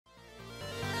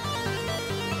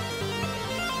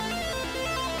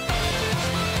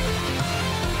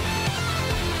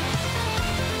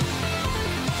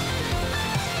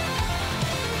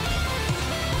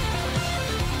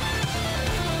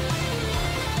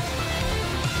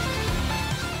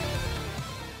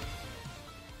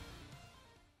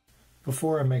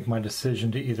Before I make my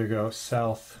decision to either go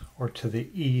south or to the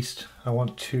east, I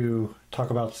want to talk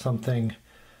about something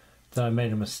that I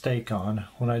made a mistake on.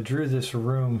 When I drew this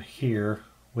room here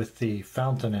with the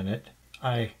fountain in it,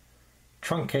 I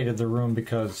truncated the room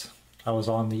because I was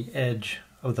on the edge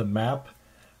of the map.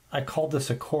 I called this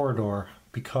a corridor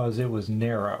because it was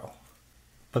narrow.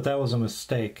 But that was a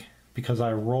mistake because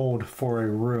I rolled for a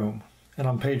room. And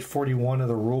on page 41 of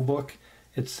the rulebook,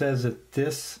 it says that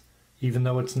this, even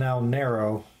though it's now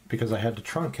narrow because I had to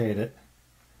truncate it,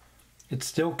 it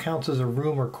still counts as a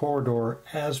room or corridor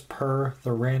as per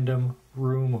the random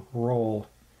room roll,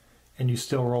 and you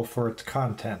still roll for its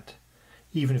content,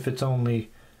 even if it's only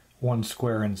 1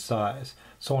 square in size.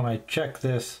 So when I checked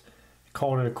this,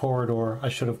 called it a corridor, I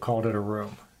should have called it a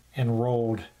room, and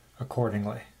rolled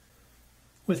accordingly.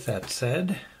 With that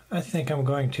said, I think I'm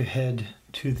going to head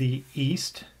to the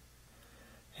east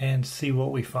and see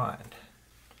what we find.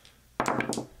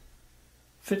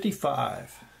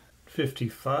 55.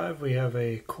 55, we have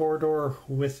a corridor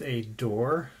with a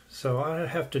door, so I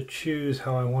have to choose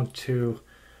how I want to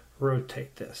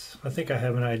rotate this. I think I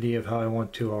have an idea of how I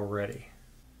want to already.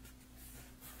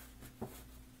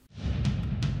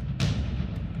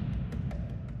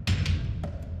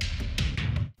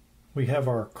 We have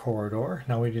our corridor.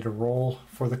 Now we need to roll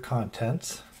for the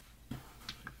contents.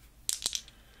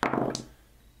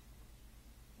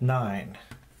 9.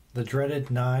 The dreaded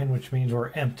 9, which means we're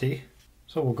empty.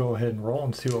 So we'll go ahead and roll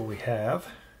and see what we have.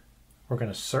 We're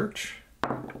going to search.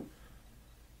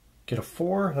 Get a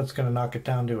 4. That's going to knock it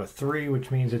down to a 3, which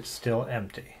means it's still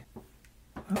empty.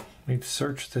 Well, we've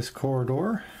searched this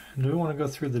corridor. Do we want to go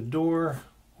through the door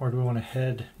or do we want to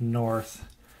head north?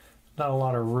 Not a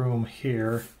lot of room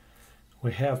here.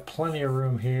 We have plenty of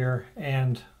room here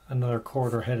and another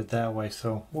corridor headed that way,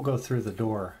 so we'll go through the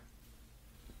door.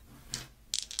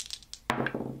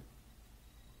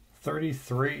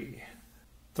 33.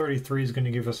 33 is going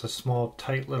to give us a small,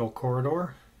 tight little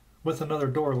corridor with another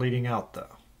door leading out,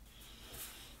 though.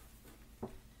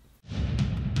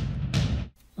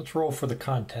 Let's roll for the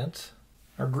contents.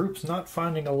 Our group's not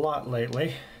finding a lot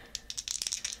lately.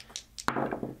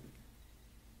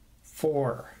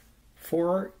 4.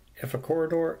 4 if a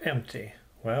corridor empty.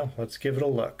 Well, let's give it a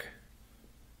look.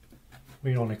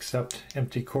 We don't accept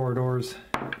empty corridors.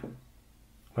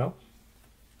 Well,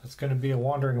 that's going to be a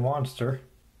wandering monster.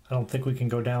 I don't think we can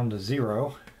go down to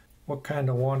 0. What kind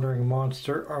of wandering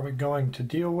monster are we going to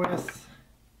deal with?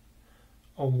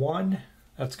 A 1,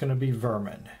 that's going to be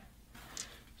vermin.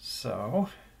 So,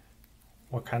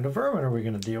 what kind of vermin are we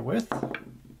going to deal with?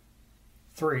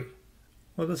 3.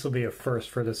 Well, this will be a first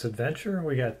for this adventure.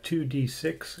 We got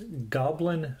 2d6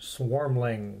 goblin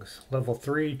swarmlings. Level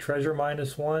 3, treasure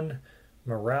 -1,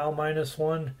 morale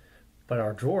 -1. But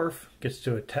our dwarf gets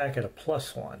to attack at a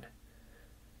 +1.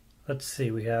 Let's see,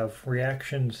 we have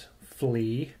reactions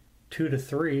flee, 2 to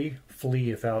 3,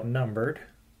 flee if outnumbered,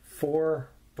 4,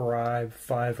 bribe,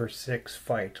 5 or 6,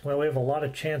 fight. Well, we have a lot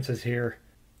of chances here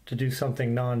to do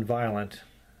something non-violent.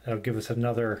 That'll give us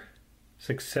another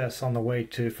success on the way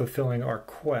to fulfilling our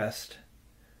quest.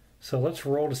 So let's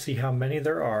roll to see how many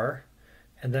there are,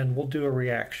 and then we'll do a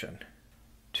reaction.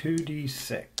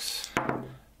 2d6.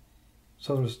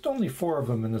 So there's only 4 of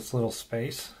them in this little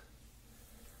space.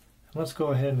 Let's go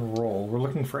ahead and roll. We're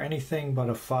looking for anything but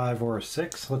a 5 or a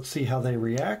 6. Let's see how they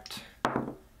react.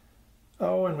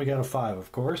 Oh, and we got a 5,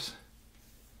 of course.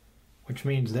 Which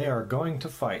means they are going to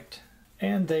fight.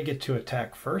 And they get to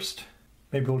attack first.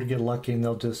 Maybe we'll get lucky and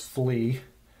they'll just flee.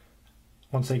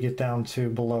 Once they get down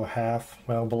to below half,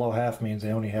 well, below half means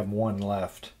they only have 1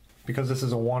 left. Because this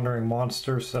is a wandering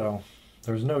monster, so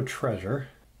there's no treasure.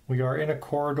 We are in a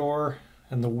corridor,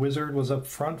 and the wizard was up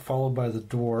front, followed by the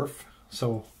dwarf.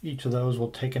 So each of those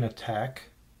will take an attack.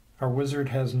 Our wizard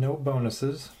has no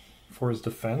bonuses for his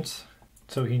defense,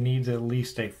 so he needs at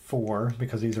least a 4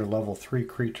 because these are level 3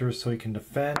 creatures, so he can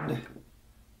defend.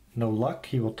 No luck,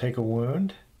 he will take a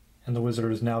wound, and the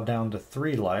wizard is now down to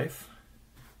 3 life.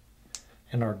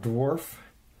 And our dwarf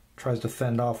tries to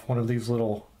fend off one of these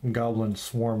little goblin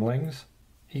swarmlings.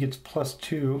 He gets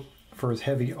 +2 for his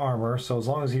heavy armor, so as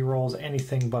long as he rolls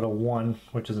anything but a 1,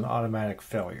 which is an automatic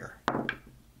failure.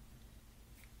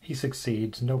 He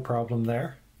succeeds, no problem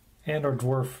there. And our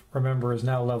dwarf, remember, is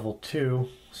now level 2,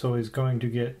 so he's going to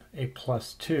get a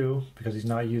 +2 because he's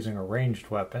not using a ranged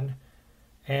weapon.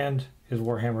 And his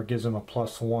warhammer gives him a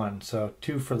 +1, so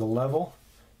 2 for the level,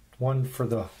 1 for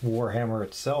the warhammer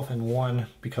itself, and 1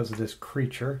 because of this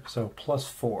creature, so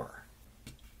 +4.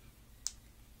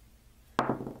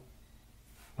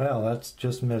 Well, that's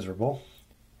just miserable.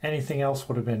 Anything else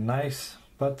would have been nice,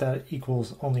 but that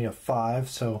equals only a 5,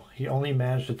 so he only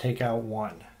managed to take out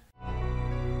 1.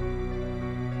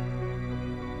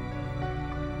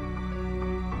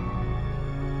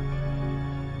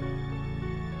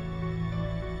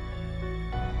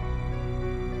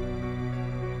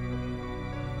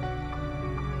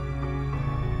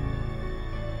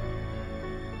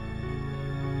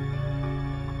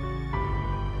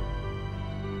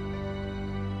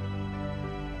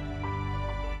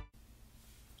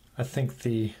 I think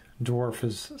the dwarf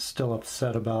is still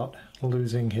upset about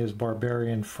losing his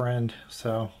barbarian friend,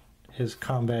 so his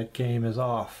combat game is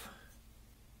off.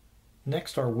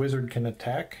 Next, our wizard can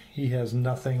attack. He has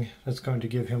nothing that's going to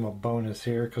give him a bonus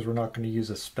here because we're not going to use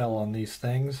a spell on these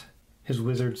things. His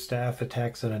wizard staff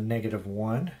attacks at a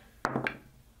 -1.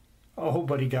 Oh,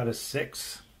 but he got a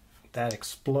 6. That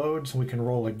explodes. We can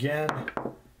roll again.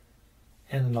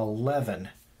 And an 11.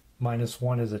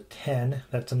 -1 is a 10.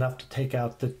 That's enough to take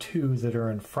out the 2 that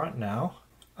are in front now.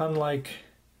 Unlike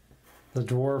the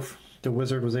dwarf, the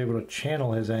wizard was able to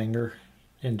channel his anger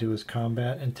into his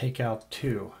combat and take out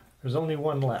 2. There's only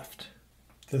 1 left.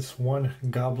 This one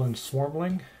goblin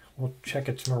swarmling, we'll check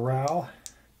its morale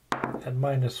at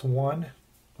 -1.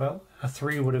 Well, a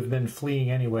 3 would have been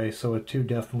fleeing anyway, so a 2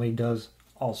 definitely does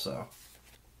also.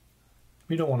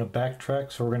 We don't want to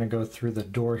backtrack, so we're going to go through the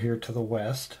door here to the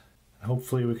west.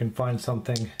 Hopefully we can find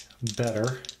something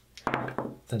better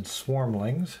than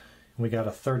swarmlings. We got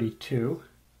a 32.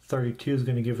 32 is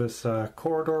going to give us a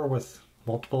corridor with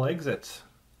multiple exits.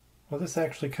 Well, this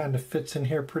actually kind of fits in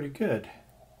here pretty good.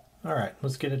 All right,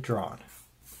 let's get it drawn.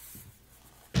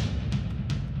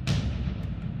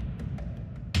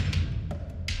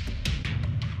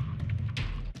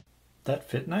 That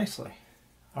fit nicely.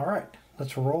 All right,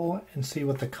 let's roll and see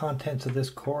what the contents of this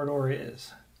corridor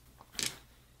is.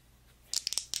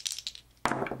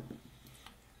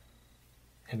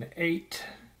 An 8,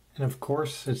 and of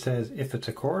course it says if it's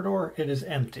a corridor, it is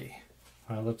empty.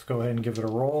 Let's go ahead and give it a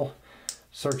roll.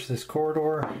 Search this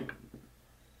corridor.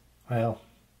 Well,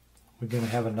 we're going to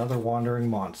have another wandering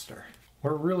monster.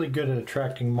 We're really good at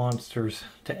attracting monsters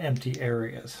to empty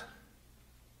areas.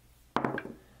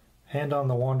 And on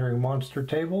the wandering monster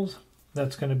tables,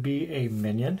 that's going to be a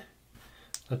minion.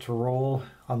 Let's roll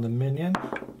on the minion.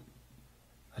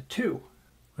 A 2.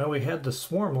 Well, we had the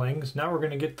swarmlings, now we're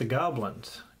going to get the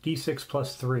goblins. D6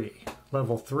 plus 3.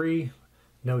 Level 3,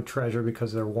 no treasure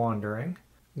because they're wandering.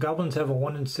 Goblins have a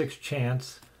 1 in 6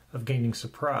 chance of gaining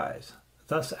surprise,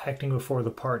 thus acting before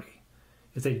the party.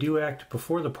 If they do act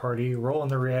before the party, roll on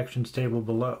the reactions table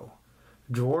below.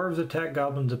 Dwarves attack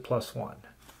goblins at +1.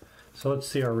 So let's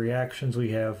see our reactions.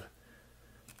 We have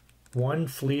 1,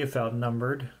 flee if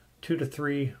outnumbered, 2 to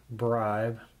 3,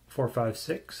 bribe, 4, 5,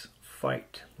 6,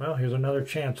 fight. Well, here's another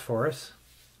chance for us.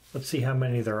 Let's see how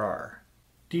many there are.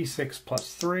 D6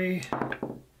 plus 3.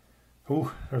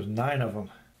 Ooh, there's 9 of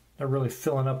them. They're really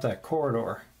filling up that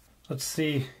corridor. Let's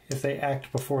see if they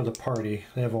act before the party.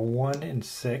 They have a 1 in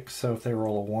 6, so if they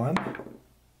roll a 1,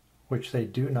 which they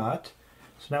do not.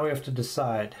 So now we have to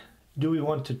decide, do we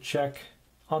want to check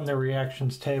on their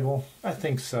reactions table? I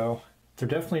think so. They're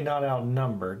definitely not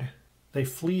outnumbered. They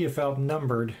flee if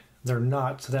outnumbered. They're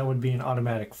not, so that would be an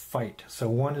automatic fight. So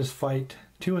 1 is fight,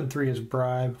 2 and 3 is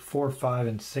bribe, 4, 5,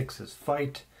 and 6 is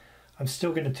fight. I'm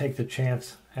still going to take the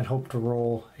chance and hope to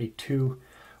roll a 2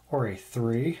 or a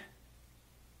 3.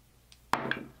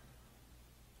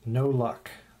 No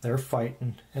luck. They're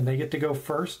fighting, and they get to go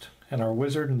first, and our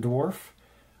wizard and dwarf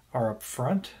are up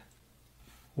front.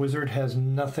 Wizard has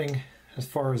nothing as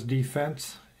far as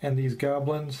defense, and these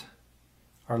goblins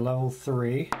are level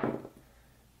 3.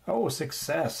 Oh,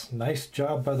 success. Nice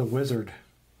job by the wizard.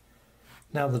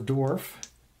 Now the dwarf,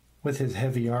 with his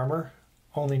heavy armor,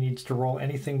 only needs to roll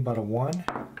anything but a 1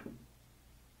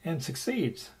 and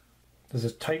succeeds. This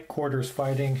is tight quarters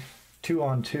fighting, 2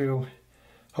 on 2.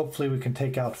 Hopefully we can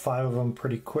take out 5 of them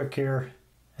pretty quick here,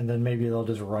 and then maybe they'll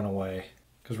just run away,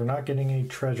 because we're not getting any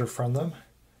treasure from them.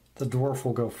 The dwarf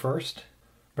will go first.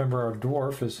 Remember, our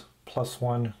dwarf is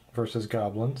 +1 versus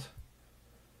goblins.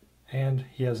 And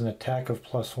he has an attack of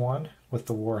 +1 with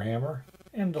the warhammer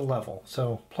and a level.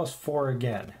 So +4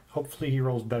 again. Hopefully he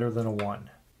rolls better than a 1.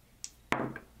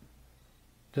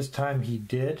 This time he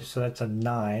did, so that's a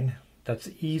 9. That's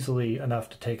easily enough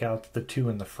to take out the 2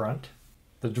 in the front.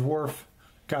 The dwarf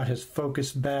got his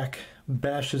focus back,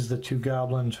 bashes the 2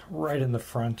 goblins right in the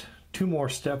front. 2 more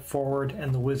step forward,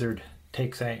 and the wizard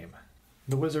takes aim.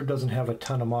 The wizard doesn't have a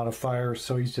ton of modifiers,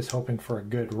 so he's just hoping for a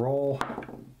good roll.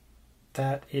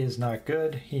 That is not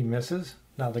good. He misses.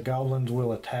 Now the goblins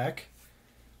will attack.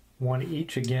 1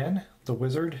 each again. The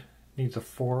wizard needs a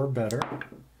 4 or better.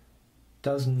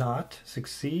 Does not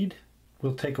succeed.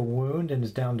 Will take a wound and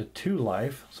is down to 2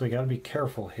 life, so we got to be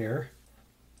careful here.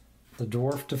 The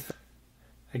dwarf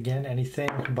again,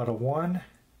 anything but a 1.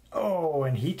 Oh,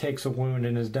 and he takes a wound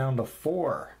and is down to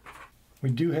 4. We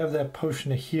do have that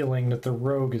potion of healing that the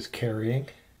rogue is carrying.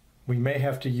 We may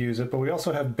have to use it, but we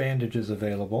also have bandages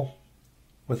available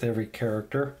with every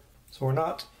character, so we're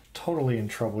not totally in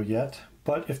trouble yet.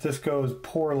 But if this goes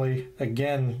poorly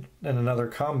again in another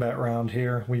combat round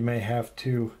here, we may have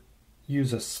to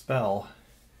use a spell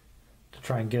to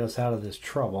try and get us out of this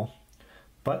trouble.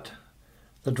 But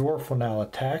the dwarf will now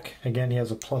attack. Again, he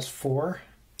has a +4.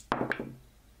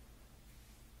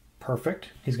 Perfect.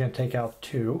 He's going to take out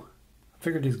 2. I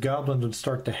figured these goblins would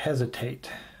start to hesitate.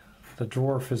 The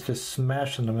dwarf is just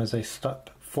smashing them as they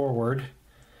step forward.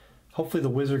 Hopefully the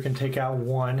wizard can take out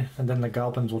 1, and then the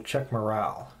goblins will check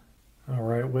morale.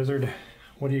 Alright, wizard,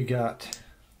 what do you got?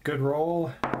 Good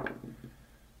roll.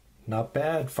 Not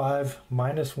bad. 5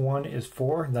 minus 1 is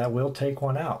 4. That will take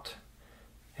 1 out.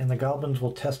 And the goblins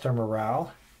will test their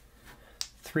morale.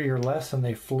 3 or less and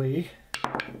they flee.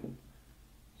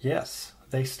 Yes,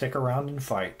 they stick around and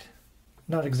fight.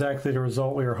 Not exactly the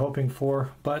result we were hoping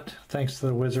for, but thanks to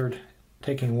the wizard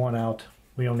taking 1 out,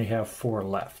 we only have 4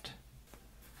 left.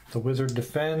 The wizard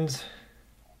defends.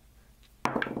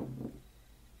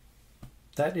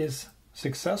 That is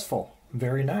successful.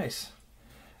 Very nice.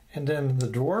 And then the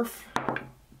dwarf,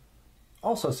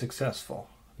 also successful.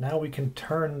 Now we can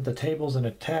turn the tables and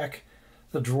attack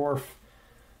the dwarf,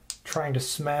 trying to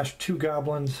smash 2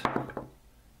 goblins.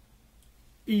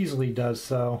 Easily does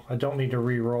so. I don't need to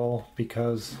re-roll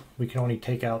because we can only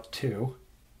take out 2.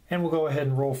 And we'll go ahead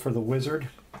and roll for the wizard.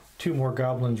 2 more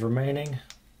goblins remaining.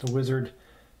 The wizard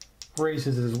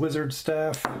raises his wizard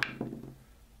staff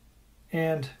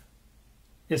and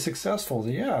is successful.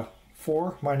 Yeah,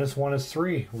 4 minus 1 is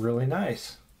 3. Really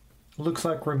nice. Looks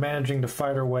like we're managing to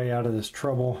fight our way out of this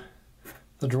trouble.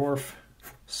 The dwarf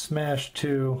smashed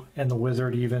 2 and the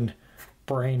wizard even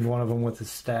brained one of them with his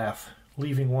staff,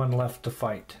 leaving 1 left to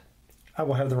fight. I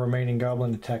will have the remaining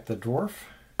goblin attack the dwarf,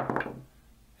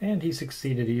 and he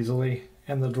succeeded easily,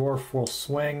 and the dwarf will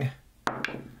swing,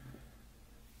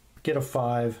 get a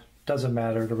 5, doesn't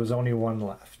matter, there was only 1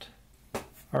 left.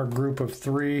 Our group of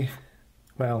 3,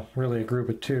 well, really a group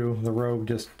of 2, the rogue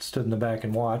just stood in the back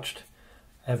and watched,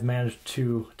 have managed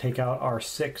to take out our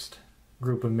 6th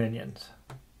group of minions.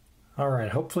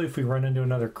 Alright, hopefully if we run into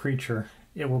another creature,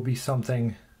 it will be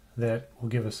something that will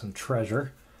give us some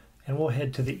treasure. And we'll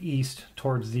head to the east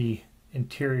towards the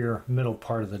interior middle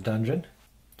part of the dungeon.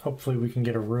 Hopefully we can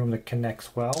get a room that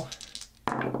connects well.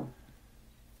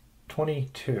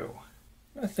 22.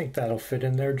 I think that'll fit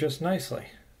in there just nicely.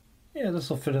 Yeah, this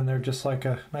will fit in there just like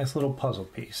a nice little puzzle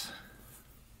piece.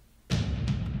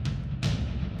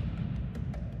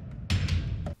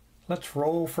 Let's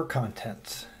roll for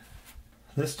contents.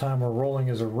 This time we're rolling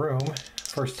as a room,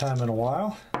 first time in a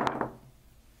while,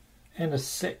 and a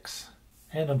 6.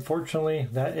 And unfortunately,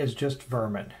 that is just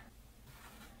vermin.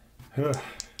 Ugh.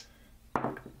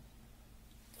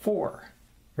 4.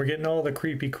 We're getting all the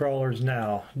creepy crawlers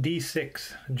now.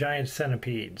 D6, giant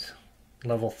centipedes.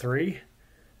 Level 3.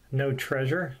 No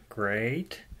treasure.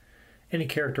 Great. Any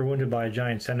character wounded by a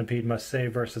giant centipede must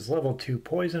save versus level 2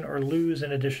 poison or lose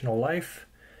an additional life.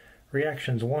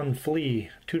 Reactions: 1, flee.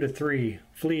 2 to 3,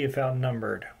 flee if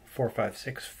outnumbered. 4, 5,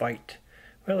 6, fight.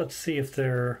 Well, let's see if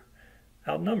they're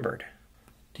outnumbered.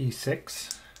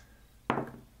 D6.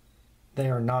 They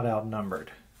are not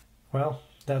outnumbered. Well,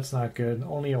 that's not good.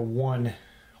 Only a 1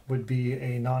 would be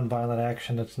a non-violent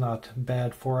action that's not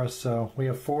bad for us. So we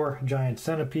have 4 giant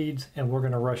centipedes and we're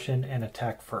going to rush in and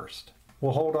attack first.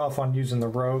 We'll hold off on using the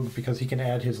rogue because he can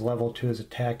add his level to his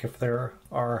attack if there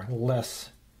are less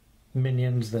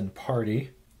minions than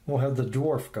party. We'll have the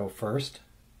dwarf go first.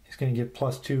 He's going to get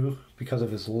 +2 because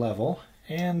of his level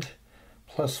and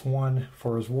 +1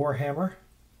 for his warhammer.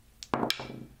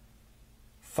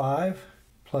 5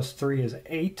 plus 3 is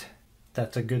 8.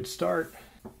 That's a good start.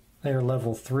 They are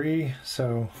level 3,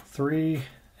 so 3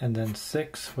 and then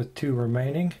 6 with 2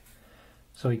 remaining.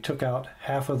 So he took out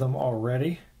half of them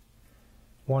already.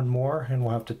 1 more and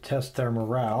we'll have to test their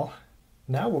morale.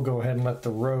 Now we'll go ahead and let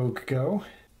the rogue go.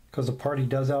 Because the party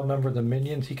does outnumber the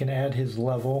minions, he can add his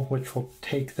level, which will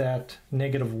take that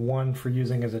 -1 for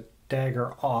using as a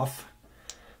dagger off.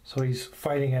 So he's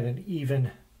fighting at an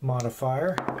even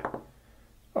modifier.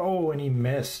 Oh, and he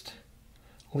missed,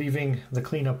 leaving the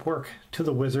cleanup work to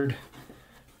the wizard,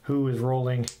 who is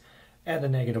rolling at a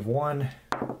 -1.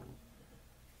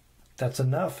 That's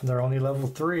enough. They're only level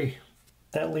 3.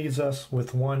 That leaves us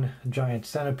with 1 giant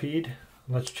centipede.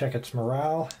 Let's check its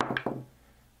morale.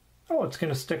 Oh, it's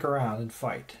going to stick around and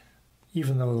fight.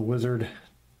 Even though the wizard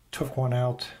took 1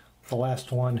 out, the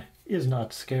last one is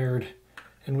not scared,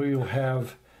 and we will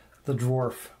have the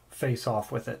dwarf face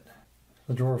off with it.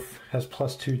 The dwarf has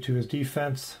 +2 to his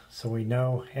defense, so we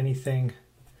know anything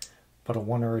but a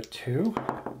 1 or a 2.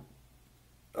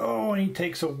 Oh, and he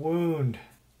takes a wound.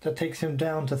 That takes him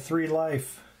down to 3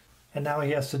 life. And now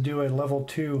he has to do a level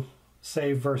 2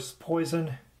 save versus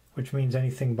poison, which means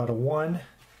anything but a 1.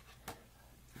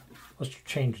 Let's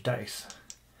change dice.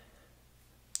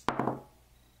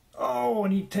 Oh,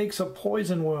 and he takes a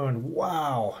poison wound.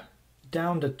 Wow.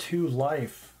 Down to 2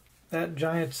 life. That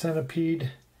giant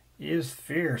centipede is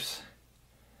fierce.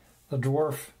 The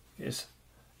dwarf is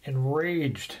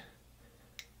enraged.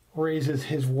 Raises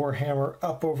his warhammer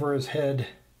up over his head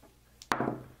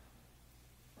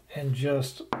and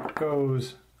just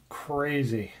goes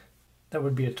crazy. That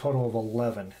would be a total of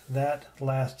 11. That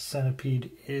last centipede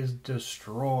is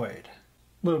destroyed.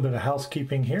 A little bit of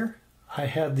housekeeping here. I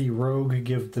had the rogue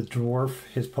give the dwarf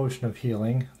his potion of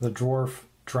healing. The dwarf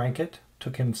drank it,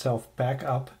 took himself back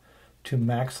up to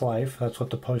max life. That's what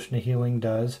the potion of healing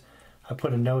does. I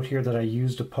put a note here that I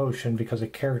used a potion because a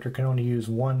character can only use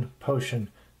 1 potion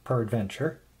per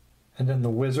adventure. And then the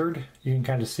wizard, you can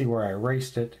kind of see where I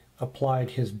erased it,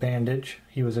 applied his bandage.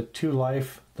 He was at 2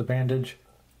 life. The bandage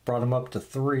brought him up to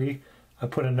 3. I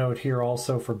put a note here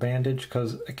also for bandage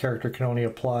because a character can only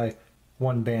apply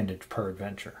 1 bandage per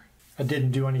adventure. I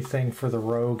didn't do anything for the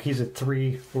rogue. He's at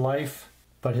 3 life,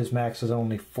 but his max is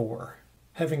only 4.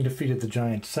 Having defeated the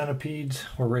giant centipedes,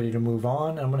 we're ready to move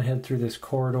on. I'm going to head through this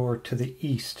corridor to the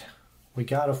east. We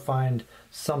got to find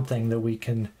something that we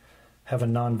can have a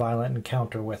non-violent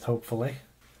encounter with, hopefully.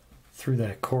 Through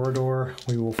that corridor,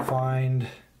 we will find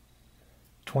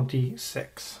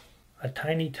 26. A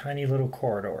tiny, tiny little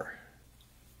corridor.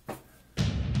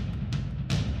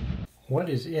 What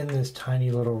is in this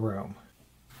tiny little room?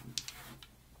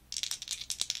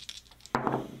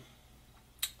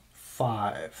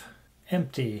 5.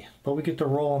 Empty, but we get to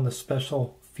roll on the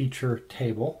special feature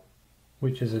table,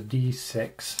 which is a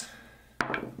D6.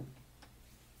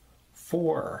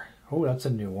 4. Oh, that's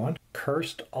a new one.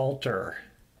 Cursed altar.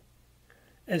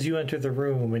 As you enter the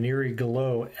room, an eerie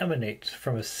glow emanates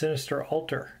from a sinister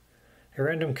altar. A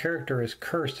random character is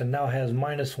cursed and now has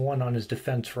 -1 on his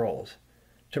defense rolls.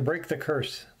 To break the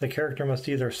curse, the character must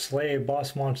either slay a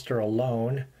boss monster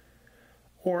alone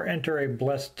or enter a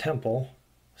blessed temple,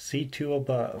 see 2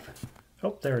 above.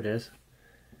 Oh, there it is.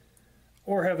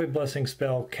 Or have a blessing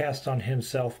spell cast on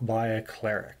himself by a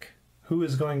cleric. Who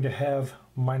is going to have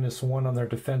 -1 on their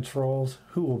defense rolls?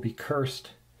 Who will be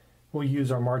cursed? We'll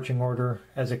use our marching order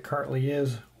as it currently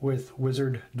is with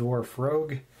Wizard, Dwarf,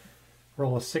 Rogue.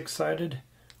 Roll a 6-sided.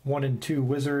 1 and 2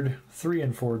 Wizard, 3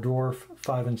 and 4 Dwarf,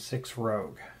 5 and 6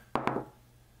 Rogue.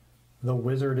 The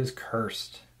Wizard is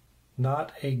cursed.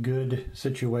 Not a good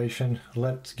situation.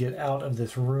 Let's get out of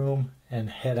this room and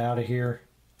head out of here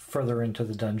further into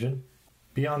the dungeon.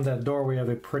 Beyond that door we have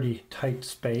a pretty tight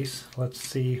space. Let's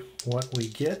see what we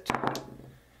get.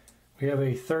 We have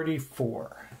a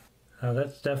 34. Now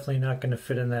that's definitely not going to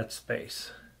fit in that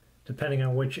space, depending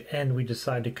on which end we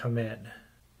decide to come in.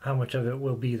 How much of it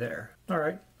will be there.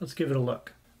 Alright, let's give it a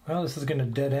look. Well, this is going to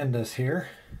dead end us here.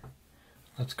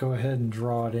 Let's go ahead and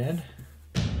draw it in.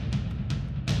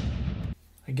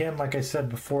 Again, like I said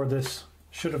before, this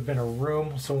should have been a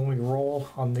room, so when we roll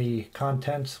on the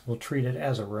contents, we'll treat it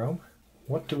as a room.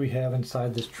 What do we have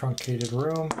inside this truncated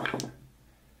room?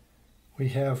 We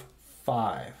have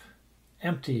 5.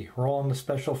 Empty. Roll on the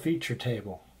special feature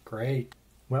table. Great.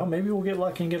 Well, maybe we'll get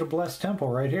lucky and get a blessed temple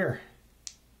right here.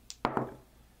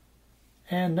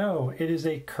 And no, it is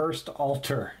a cursed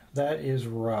altar. That is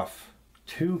rough.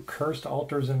 2 cursed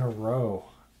altars in a row.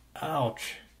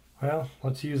 Ouch. Well,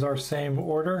 let's use our same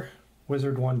order.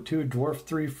 Wizard 1, 2, Dwarf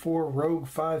 3, 4, Rogue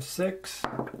 5, 6.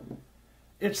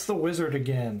 It's the Wizard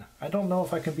again. I don't know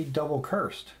if I can be double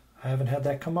cursed. I haven't had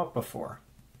that come up before.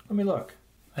 Let me look.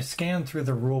 I scanned through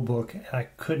the rulebook and I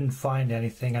couldn't find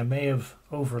anything. I may have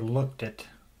overlooked it,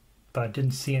 but I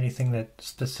didn't see anything that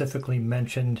specifically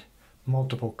mentioned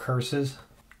multiple curses.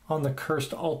 On the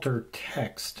cursed altar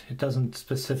text, it doesn't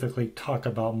specifically talk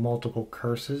about multiple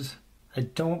curses. I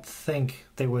don't think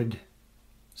they would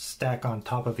stack on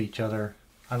top of each other.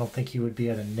 I don't think you would be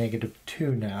at a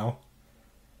 -2 now.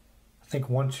 I think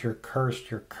once you're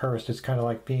cursed, you're cursed. It's kind of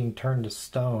like being turned to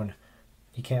stone.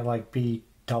 You can't like be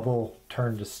double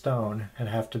turned to stone and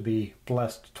have to be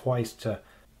blessed twice to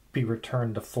be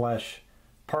returned to flesh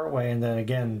partway and then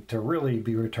again to really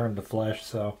be returned to flesh.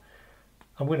 So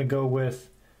I'm going to go with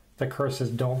the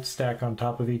curses don't stack on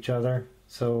top of each other.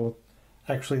 So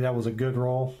actually that was a good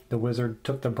roll. The wizard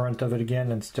took the brunt of it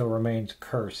again and still remains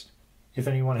cursed. If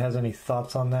anyone has any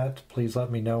thoughts on that, please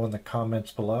let me know in the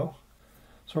comments below.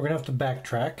 So we're going to have to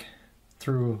backtrack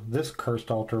through this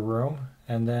cursed altar room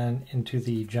and then into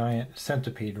the giant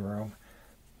centipede room.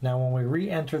 Now when we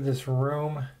re-enter this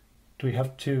room, do we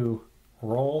have to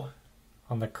roll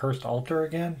on the cursed altar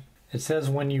again? It says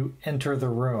when you enter the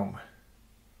room.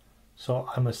 So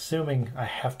I'm assuming I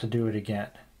have to do it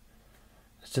again.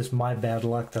 It's just my bad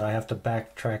luck that I have to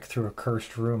backtrack through a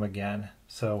cursed room again.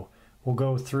 So we'll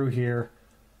go through here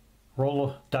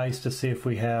roll dice to see if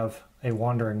we have a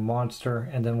wandering monster,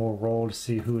 and then we'll roll to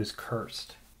see who is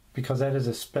cursed. Because that is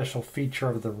a special feature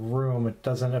of the room, it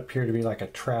doesn't appear to be like a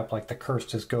trap, like the curse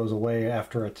just goes away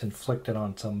after it's inflicted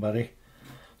on somebody.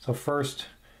 So first,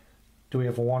 do we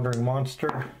have a wandering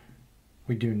monster?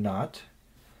 We do not.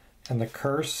 And the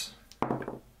curse,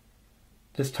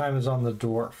 this time is on the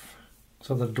dwarf.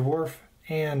 So the dwarf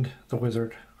and the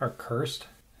wizard are cursed.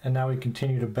 And now we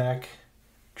continue to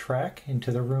backtrack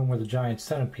into the room where the giant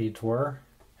centipedes were.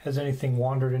 Has anything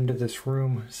wandered into this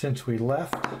room since we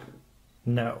left?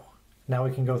 No. Now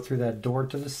we can go through that door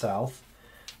to the south.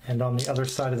 And on the other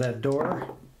side of that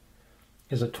door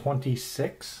is a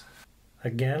 26.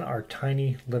 Again, our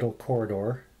tiny little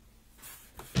corridor.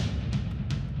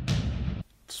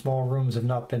 Small rooms have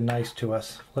not been nice to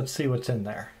us. Let's see what's in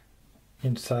there.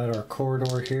 Inside our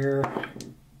corridor here,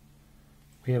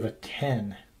 we have a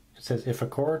 10. It says, if a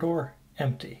corridor,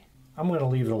 empty. I'm going to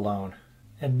leave it alone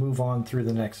and move on through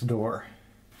the next door.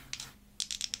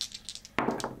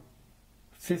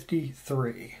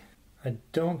 53. I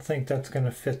don't think that's going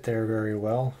to fit there very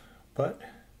well, but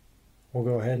we'll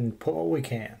go ahead and put what we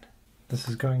can. This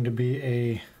is going to be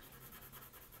a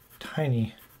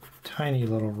tiny, tiny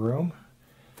little room.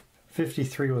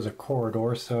 53 was a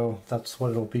corridor, so that's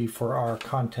what it'll be for our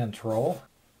contents roll.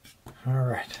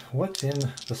 Alright, what's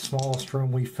in the smallest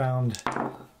room we found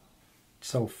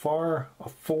so far? A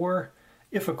 4.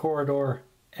 If a corridor,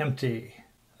 empty.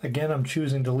 Again, I'm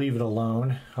choosing to leave it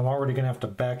alone. I'm already going to have to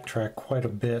backtrack quite a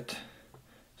bit.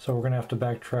 So we're going to have to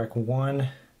backtrack 1,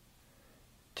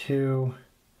 2,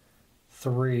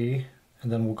 3,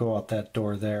 and then we'll go out that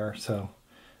door there. So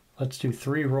let's do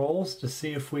 3 rolls to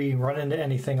see if we run into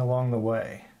anything along the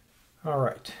way.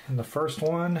 Alright, in the first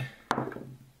one,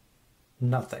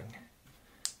 nothing.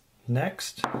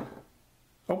 Next,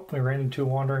 oh, we ran into a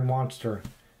wandering monster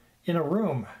in a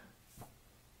room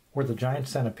where the giant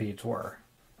centipedes were.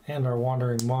 And our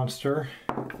wandering monster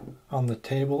on the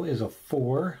table is a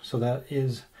 4, so that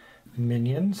is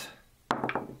minions.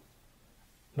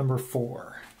 Number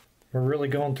 4. We're really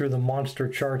going through the monster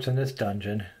charts in this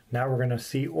dungeon. Now we're going to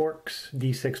see orcs,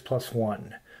 d6 plus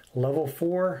 1. Level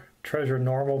 4, treasure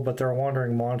normal, but they're a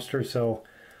wandering monster, so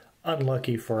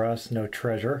unlucky for us, no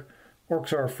treasure.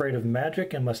 Orcs are afraid of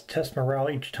magic and must test morale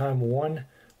each time one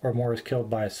or more is killed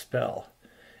by a spell.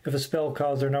 If a spell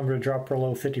caused their number to drop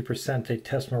below 50%, they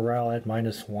test morale at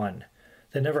 -1.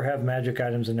 They never have magic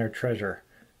items in their treasure.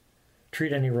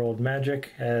 Treat any rolled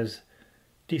magic as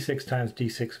d6 times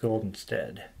d6 gold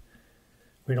instead.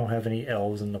 We don't have any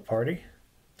elves in the party.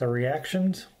 The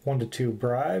reactions, 1 to 2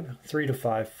 bribe, 3 to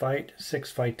 5 fight,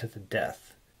 6 fight to the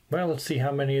death. Well, let's see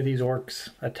how many of these orcs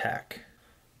attack.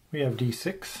 We have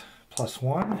d6 plus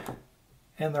 1,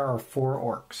 and there are 4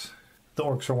 orcs. The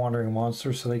orcs are wandering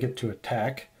monsters, so they get to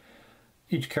attack.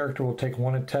 Each character will take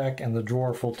 1 attack, and the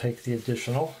dwarf will take the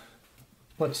additional.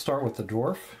 Let's start with the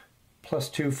dwarf. Plus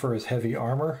 2 for his heavy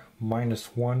armor,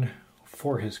 -1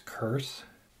 for his curse.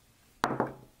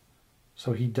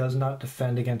 So he does not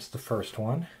defend against the first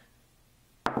one.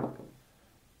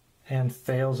 And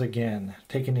fails again,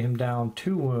 taking him down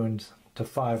 2 wounds to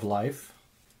 5 life.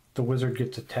 The wizard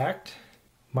gets attacked,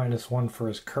 -1 for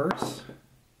his curse.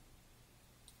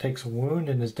 Takes a wound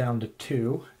and is down to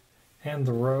 2. And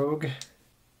the rogue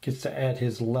gets to add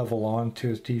his level on to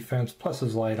his defense plus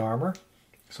his light armor.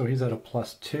 So he's at a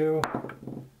 +2.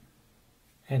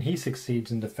 And he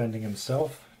succeeds in defending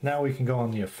himself. Now we can go on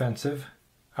the offensive.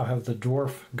 I'll have the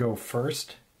dwarf go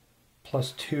first.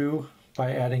 +2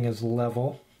 by adding his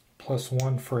level.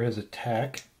 +1 for his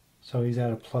attack. So he's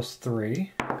at a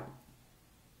 +3.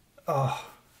 Oh,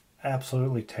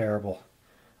 absolutely terrible.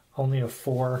 Only a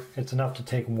 4. It's enough to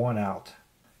take 1 out.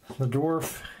 The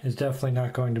dwarf is definitely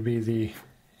not going to be the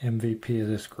MVP of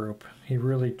this group. He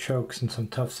really chokes in some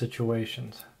tough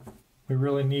situations. We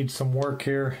really need some work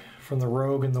here from the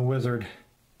rogue and the wizard.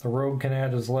 The rogue can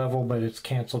add his level, but it's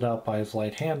cancelled out by his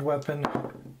light hand weapon.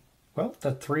 Well,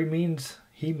 that 3 means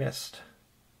he missed.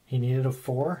 He needed a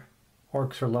 4.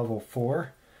 Orcs are level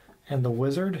 4. And the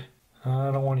wizard,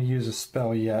 I don't want to use a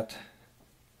spell yet.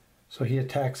 So he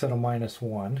attacks at a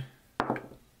 -1.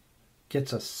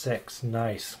 Gets a 6.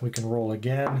 Nice. We can roll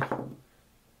again.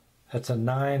 That's a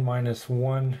 9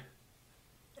 -1.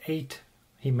 8.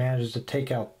 He manages to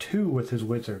take out 2 with his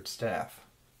wizard staff.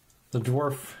 The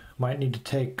dwarf might need to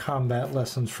take combat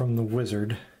lessons from the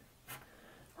wizard.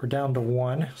 We're down to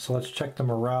 1, so let's check the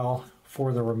morale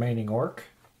for the remaining orc.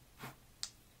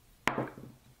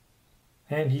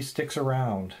 And he sticks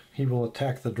around. He will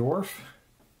attack the dwarf.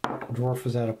 The dwarf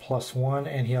is at a +1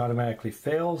 and he automatically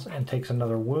fails and takes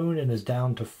another wound and is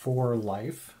down to 4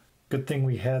 life. Good thing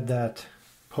we had that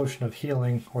potion of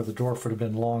healing or the dwarf would have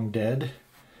been long dead.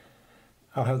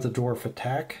 I'll have the dwarf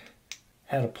attack,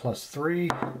 add a +3.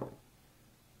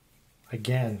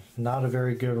 Again, not a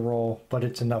very good roll, but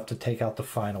it's enough to take out the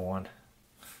final one.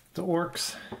 The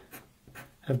orcs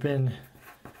have been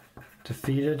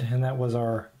defeated, and that was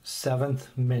our 7th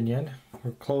minion.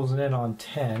 We're closing in on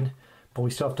 10, but we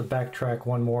still have to backtrack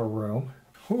one more room.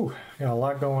 Whew, got a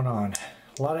lot going on.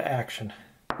 A lot of action.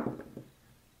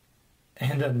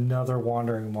 And another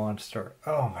wandering monster.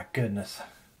 Oh my goodness.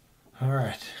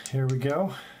 Alright, here we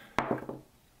go.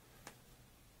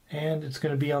 And it's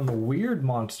going to be on the weird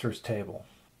monsters table.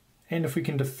 And if we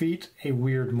can defeat a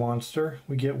weird monster,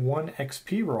 we get 1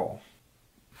 XP roll.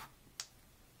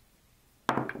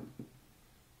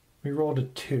 We rolled a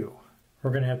 2.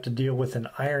 We're going to have to deal with an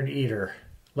Iron Eater.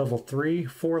 Level 3,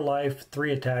 4 life,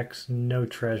 3 attacks, no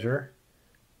treasure.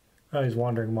 Oh, he's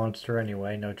wandering monster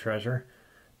anyway, no treasure.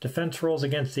 Defense rolls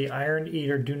against the Iron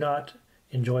Eater do not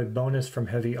enjoy bonus from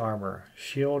heavy armor.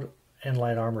 Shield and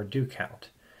light armor do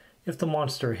count. If the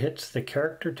monster hits, the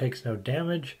character takes no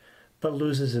damage, but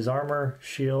loses his armor,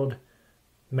 shield,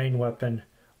 main weapon,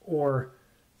 or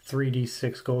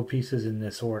 3d6 gold pieces in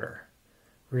this order.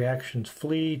 Reactions: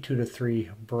 flee, 2 to 3,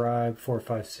 bribe, 4,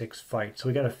 5, 6, fight. So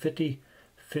we got a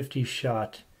 50-50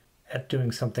 shot at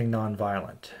doing something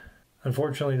non-violent.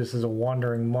 Unfortunately, this is a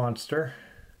wandering monster.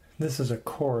 This is a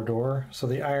corridor, so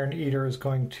the Iron Eater is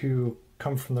going to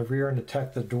come from the rear and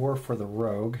attack the dwarf or the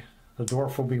rogue. The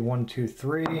dwarf will be 1, 2,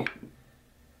 3,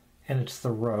 and it's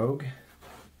the rogue.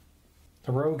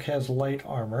 The rogue has light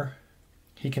armor.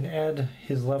 He can add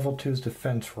his level 2's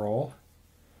defense roll,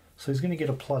 so he's going to get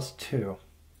a +2.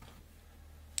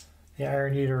 The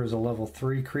Iron Eater is a level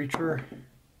 3 creature.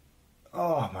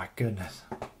 Oh my goodness,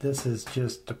 this is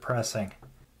just depressing.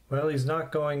 Well, he's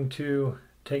not going to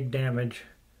take damage,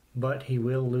 but he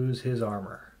will lose his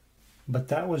armor. But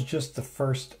that was just the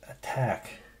first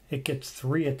attack. It gets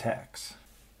 3 attacks.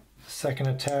 The second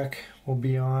attack will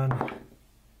be on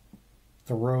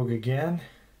the rogue again,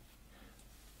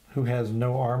 who has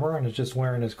no armor and is just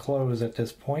wearing his clothes at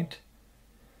this point.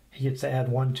 He gets to add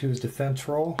 1 to his defense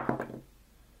roll.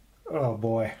 Oh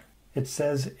boy. It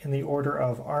says in the order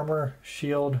of armor,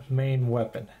 shield, main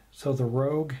weapon. So the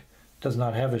rogue does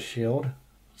not have a shield,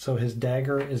 so his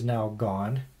dagger is now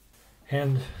gone.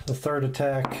 And the third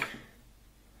attack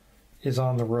is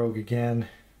on the rogue again.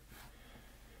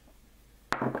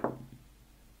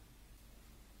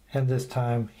 And this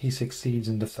time he succeeds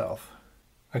in self.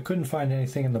 I couldn't find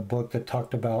anything in the book that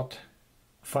talked about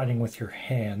fighting with your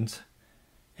hands.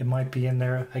 It might be in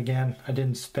there. Again, I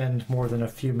didn't spend more than a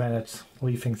few minutes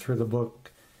leafing through the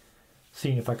book,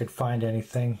 seeing if I could find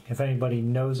anything. If anybody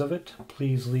knows of it,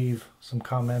 please leave some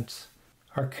comments.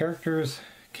 Our characters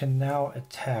can now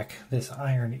attack this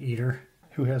Iron Eater,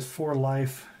 who has 4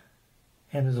 life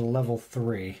and is a level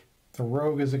 3. The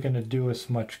rogue isn't going to do us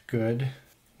much good.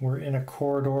 We're in a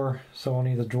corridor, so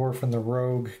only the dwarf and the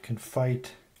rogue can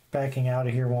fight. Backing out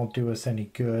of here won't do us any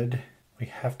good. We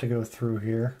have to go through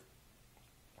here.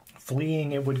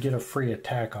 Fleeing, it would get a free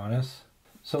attack on us.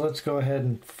 So let's go ahead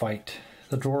and fight.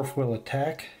 The dwarf will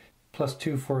attack.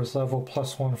 +2 for his level,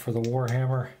 +1 for the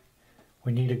warhammer.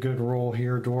 We need a good roll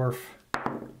here, dwarf.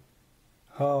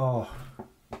 Oh,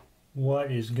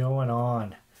 what is going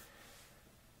on?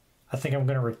 I think I'm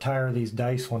going to retire these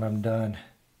dice when I'm done.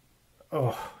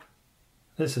 Oh,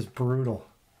 this is brutal.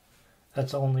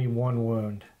 That's only 1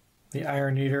 wound. The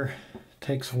Iron Eater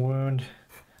takes a wound.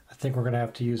 I think we're going to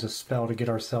have to use a spell to get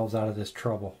ourselves out of this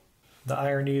trouble. The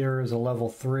Iron Eater is a level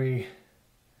 3.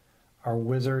 Our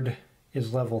wizard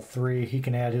is level 3. He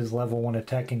can add his level 1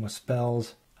 attacking with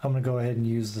spells. I'm going to go ahead and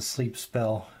use the sleep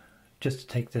spell just to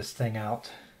take this thing out.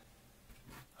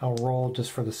 I'll roll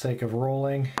just for the sake of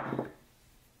rolling.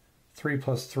 3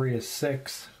 + 3 is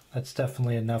 6. That's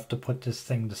definitely enough to put this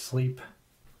thing to sleep.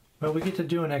 Well, we get to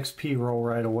do an XP roll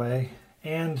right away,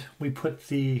 and we put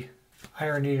the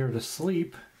Iron Eater to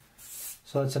sleep.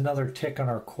 So that's another tick on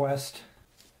our quest.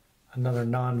 Another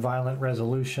non-violent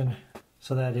resolution.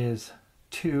 So that is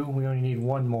 2. We only need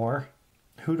 1 more.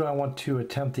 Who do I want to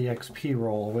attempt the XP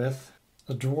roll with?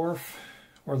 The dwarf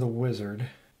or the wizard?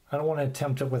 I don't want to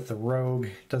attempt it with the rogue.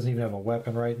 It doesn't even have a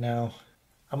weapon right now.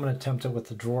 I'm going to attempt it with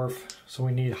the dwarf. So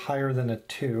we need higher than a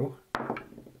 2.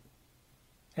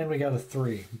 And we got a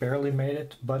 3. Barely made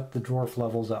it, but the dwarf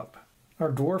levels up.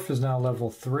 Our dwarf is now level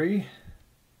 3.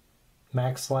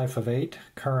 Max life of 8.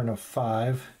 Current of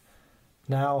 5.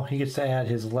 Now he gets to add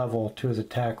his level to his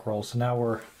attack roll. So now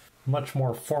we're much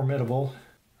more formidable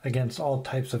against all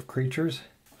types of creatures.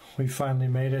 We finally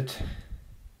made it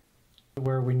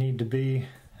where we need to be.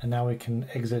 And now we can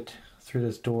exit through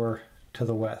this door to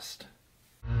the west.